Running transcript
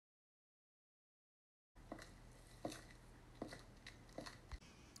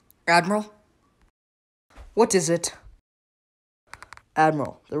Admiral? What is it?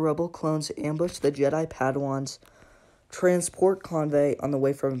 Admiral, the rebel clones ambushed the Jedi Padawans' transport convoy on the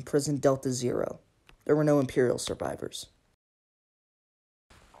way from prison Delta Zero. There were no Imperial survivors.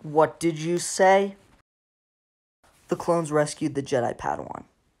 What did you say? The clones rescued the Jedi Padawan.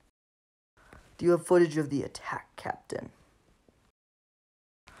 Do you have footage of the attack, Captain?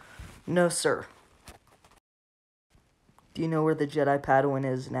 No, sir. Do you know where the Jedi Padawan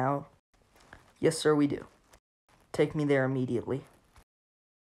is now? Yes, sir, we do. Take me there immediately.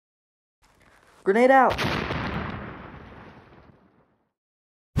 Grenade out!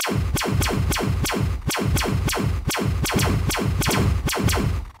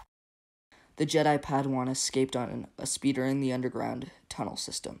 The Jedi Padawan escaped on a speeder in the underground tunnel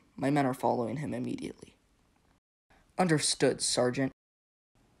system. My men are following him immediately. Understood, Sergeant.